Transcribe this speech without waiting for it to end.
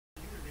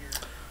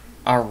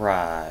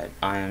Alright,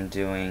 I am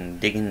doing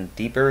digging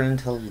deeper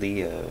into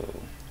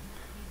Leo.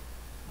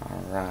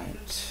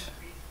 Alright.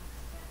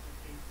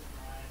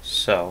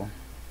 So,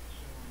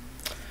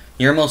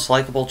 your most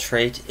likable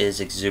trait is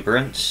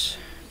exuberance.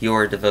 You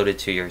are devoted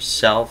to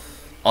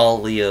yourself.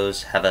 All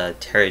Leos have a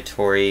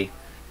territory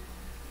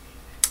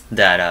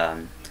that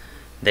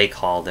they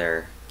call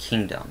their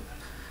kingdom.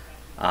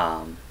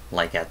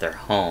 Like at their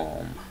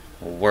home,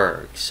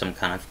 work, some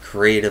kind of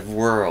creative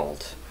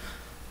world.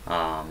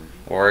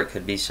 Or it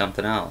could be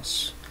something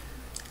else.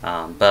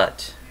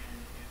 But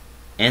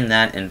in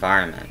that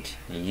environment,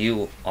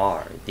 you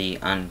are the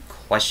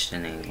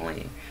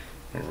unquestioningly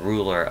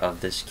ruler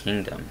of this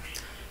kingdom.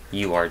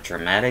 You are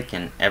dramatic,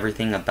 and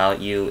everything about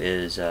you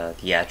is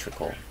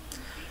theatrical.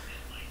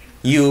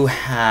 You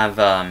have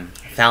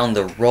found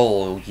the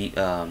role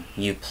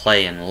you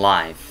play in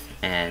life,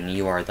 and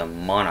you are the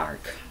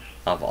monarch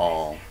of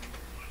all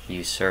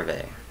you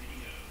survey.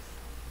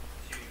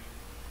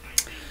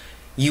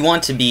 You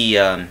want to be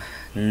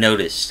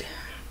noticed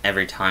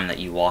every time that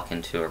you walk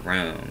into a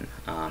room.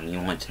 You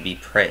want to be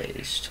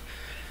praised.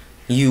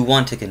 You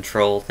want to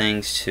control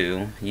things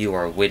too. You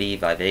are witty,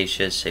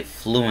 vivacious, a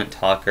fluent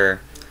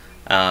talker.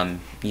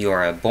 You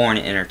are a born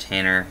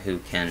entertainer who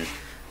can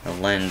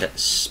lend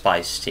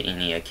spice to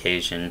any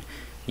occasion.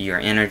 Your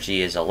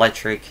energy is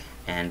electric,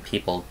 and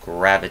people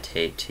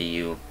gravitate to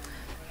you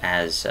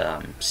as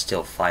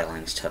steel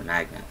filings to a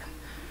magnet.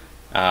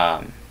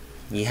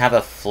 You have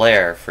a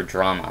flair for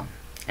drama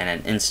and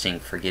an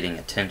instinct for getting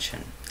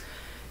attention.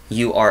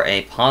 You are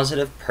a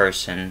positive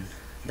person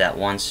that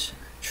wants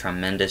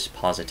tremendous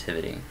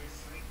positivity.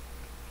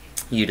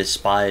 You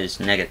despise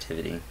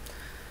negativity,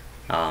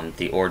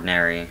 the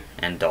ordinary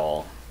and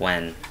dull,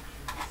 when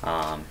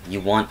you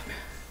want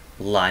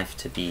life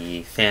to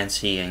be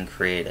fancy and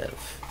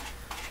creative.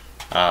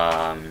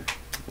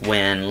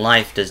 When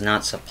life does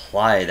not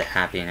supply the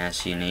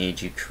happiness you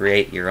need, you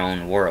create your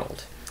own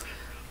world.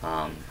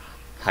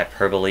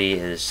 Hyperbole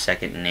is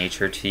second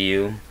nature to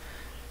you.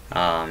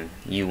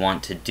 You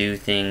want to do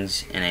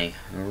things in a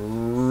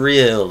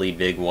really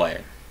big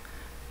way.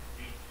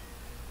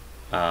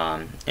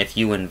 If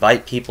you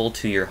invite people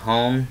to your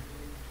home,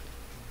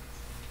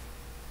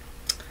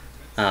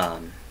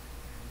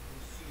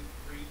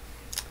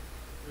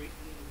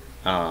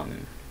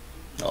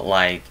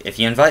 like if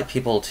you invite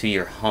people to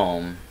your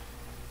home,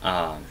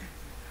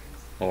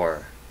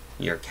 or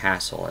your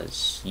castle,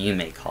 as you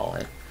may call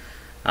it,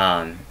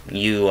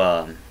 you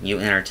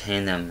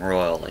entertain them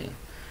royally.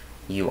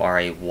 You are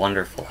a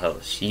wonderful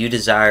host. You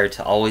desire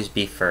to always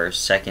be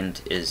first.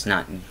 Second is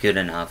not good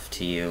enough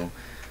to you.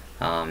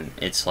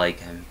 It's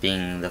like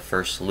being the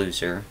first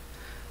loser.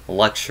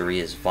 Luxury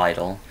is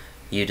vital.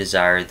 You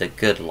desire the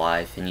good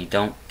life, and you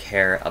don't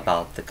care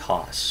about the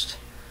cost.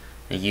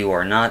 You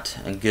are not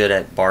good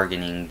at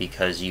bargaining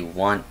because you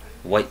want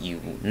what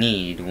you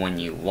need when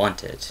you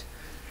want it.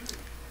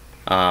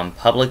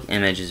 Public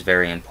image is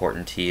very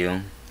important to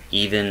you.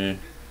 Even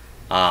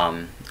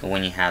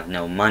when you have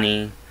no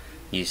money,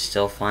 you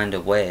still find a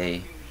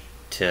way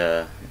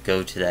to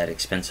go to that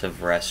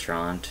expensive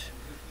restaurant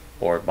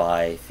or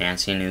buy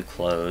fancy new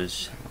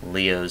clothes.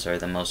 Leos are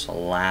the most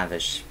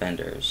lavish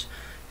spenders.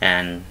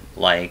 And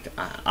like,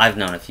 I've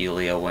known a few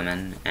Leo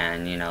women,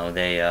 and you know,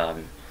 they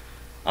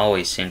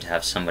always seem to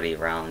have somebody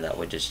around that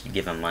would just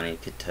give them money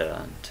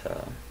to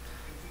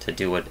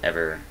do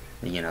whatever,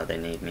 you know, they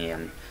need. Me,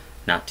 I'm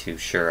not too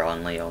sure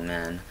on Leo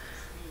men.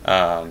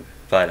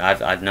 But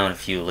I've known a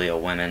few Leo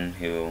women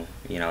who,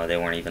 you know, they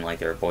weren't even like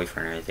their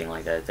boyfriend or anything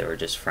like that. They were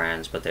just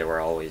friends, but they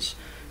were always,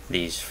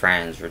 these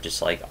friends were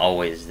just like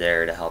always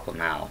there to help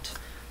them out.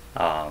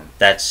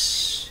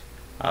 That's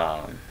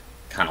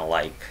kind of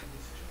like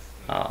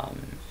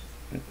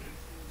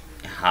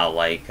how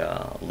like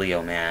a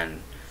Leo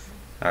man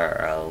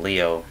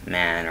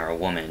or a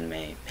woman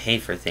may pay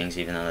for things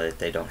even though that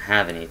they don't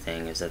have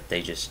anything, is that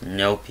they just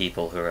know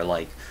people who are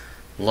like,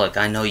 look,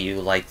 I know you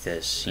like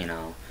this, you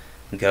know,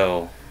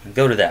 go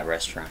to that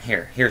restaurant.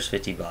 Here's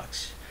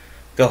 $50.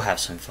 Go have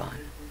some fun.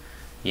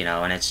 You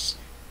know, and it's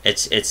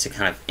the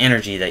kind of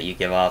energy that you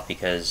give off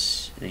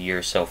because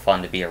you're so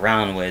fun to be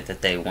around with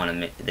that they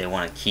want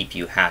to keep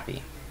you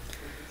happy.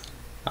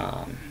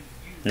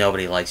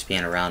 Nobody likes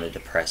being around a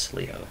depressed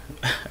Leo.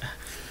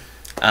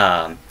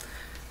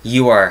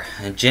 You are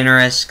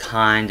generous,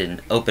 kind,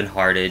 and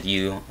open-hearted.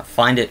 You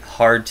find it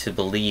hard to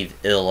believe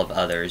ill of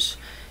others.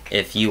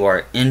 If you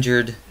are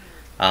injured,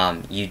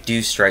 you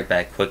do strike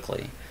back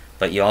quickly,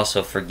 but you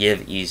also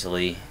forgive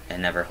easily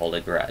and never hold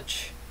a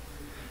grudge.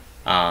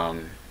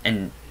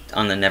 And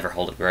on the never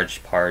hold a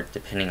grudge part,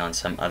 depending on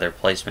some other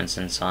placements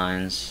and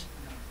signs,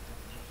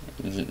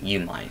 you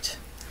might.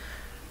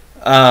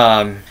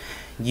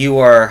 You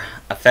are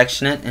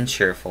affectionate and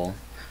cheerful.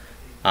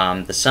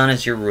 The sun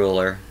is your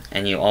ruler,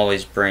 and you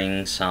always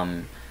bring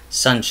some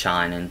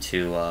sunshine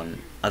into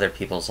other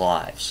people's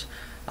lives.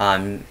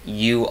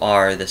 You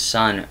are the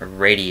sun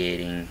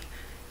radiating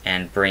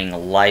and bring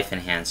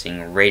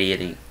life-enhancing,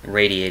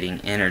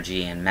 radiating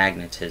energy and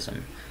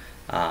magnetism,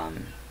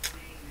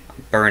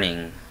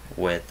 burning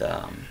with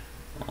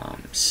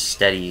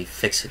steady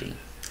fixity.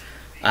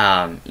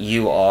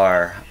 You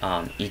are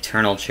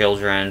eternal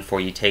children, for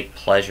you take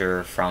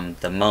pleasure from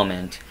the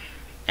moment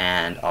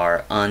and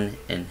are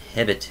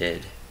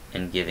uninhibited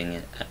in giving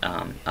it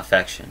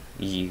affection.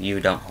 You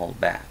don't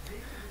hold back.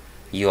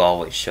 You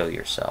always show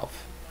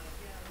yourself.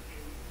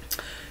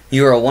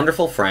 You are a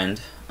wonderful friend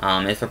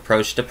if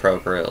approached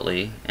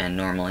appropriately, and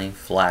normally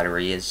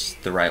flattery is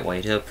the right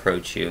way to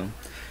approach you.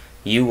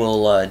 You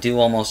will do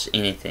almost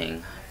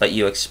anything, but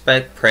you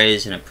expect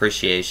praise and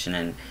appreciation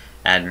and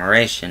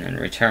admiration in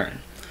return.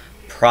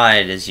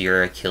 Pride is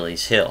your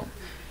Achilles heel.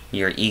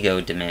 Your ego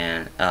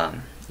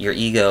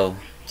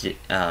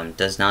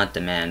does not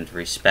demand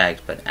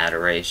respect but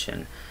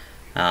adoration.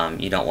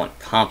 You don't want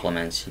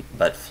compliments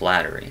but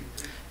flattery.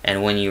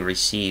 And when you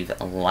receive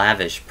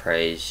lavish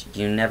praise,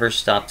 you never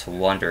stop to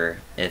wonder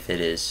if it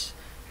is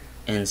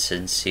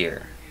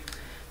insincere.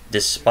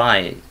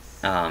 Despite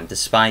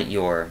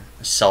your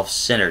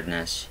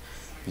self-centeredness,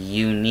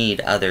 you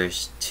need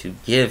others to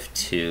give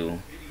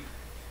to,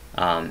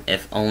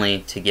 if only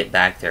to get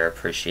back their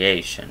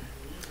appreciation.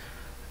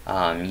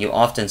 You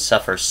often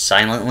suffer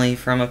silently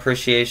from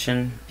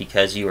appreciation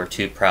because you are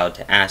too proud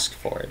to ask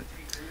for it.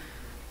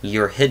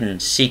 Your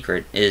hidden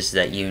secret is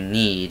that you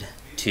need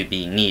to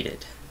be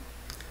needed.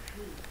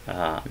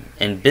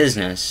 In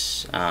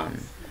business,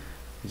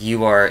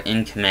 you are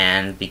in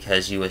command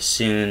because you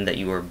assume that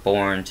you were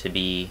born to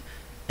be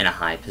in a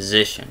high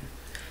position.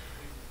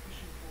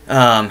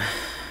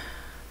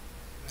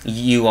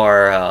 You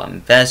are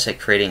best at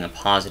creating a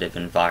positive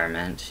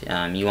environment.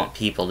 You want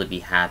people to be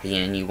happy,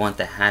 and you want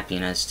the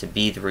happiness to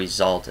be the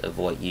result of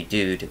what you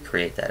do to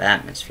create that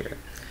atmosphere.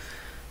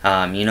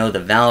 You know the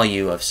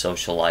value of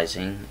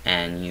socializing,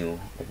 and you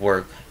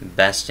work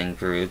best in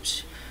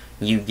groups.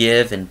 You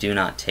give and do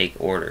not take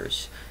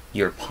orders.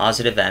 Your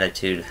positive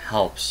attitude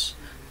helps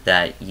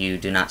that you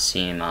do not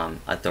seem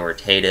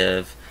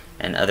authoritative,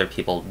 and other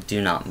people do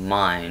not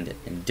mind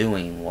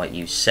doing what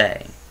you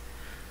say.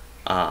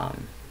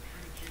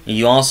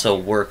 You also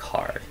work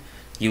hard.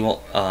 You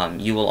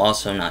will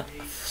also not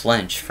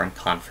flinch from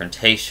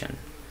confrontation.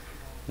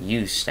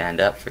 You stand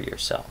up for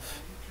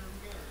yourself.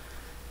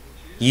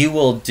 You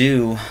will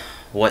do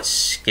what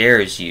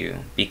scares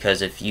you,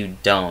 because if you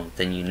don't,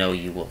 then you know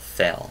you will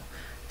fail.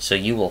 So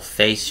you will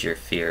face your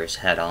fears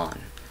head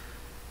on,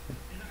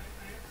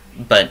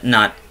 but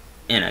not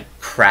in a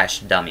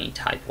crash dummy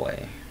type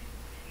way,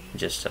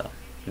 just to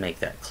make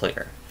that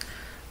clear.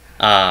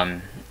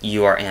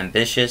 You are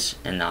ambitious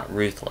and not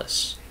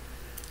ruthless.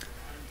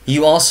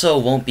 You also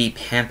won't be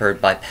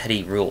pampered by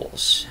petty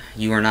rules.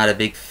 You are not a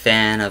big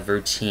fan of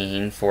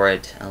routine, for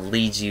it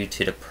leads you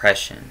to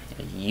depression.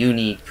 You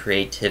need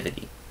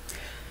creativity.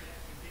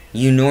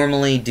 You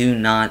normally do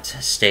not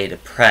stay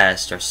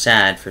depressed or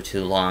sad for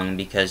too long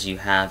because you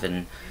have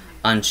an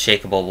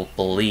unshakable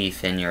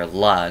belief in your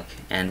luck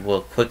and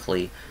will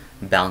quickly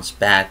bounce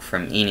back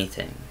from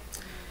anything.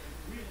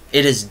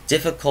 It is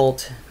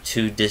difficult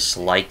to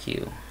dislike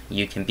you.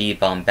 You can be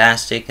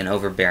bombastic and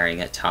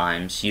overbearing at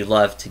times. You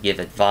love to give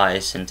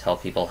advice and tell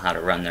people how to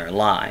run their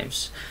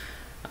lives.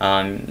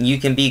 You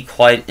can be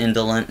quite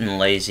indolent and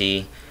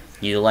lazy.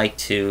 You like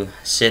to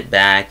sit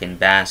back and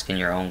bask in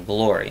your own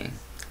glory.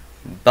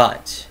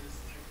 But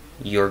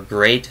your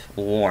great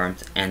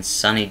warmth and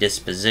sunny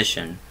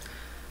disposition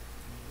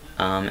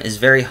is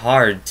very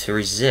hard to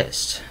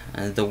resist.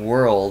 The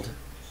world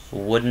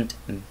wouldn't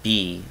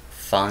be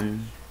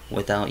fun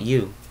without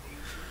you.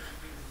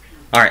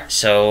 Alright,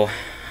 so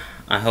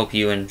I hope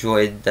you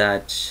enjoyed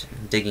that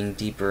digging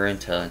deeper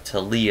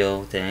into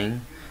Leo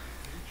thing.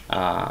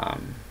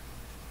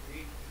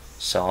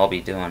 So I'll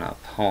be doing a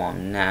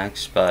poem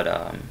next, but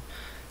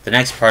the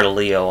next part of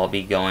Leo, I'll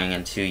be going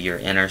into your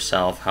inner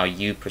self, how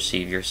you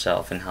perceive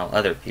yourself, and how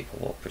other people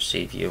will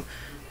perceive you.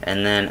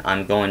 And then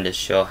I'm going to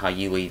show how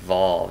you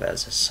evolve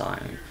as a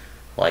sign.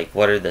 Like,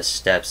 what are the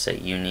steps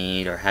that you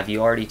need, or have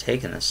you already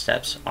taken the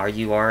steps? Are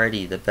you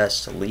already the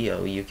best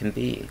Leo you can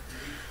be?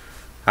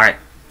 Alright,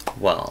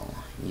 well,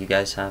 you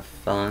guys have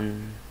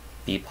fun,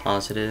 be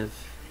positive,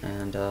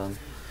 and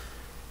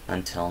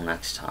until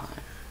next time.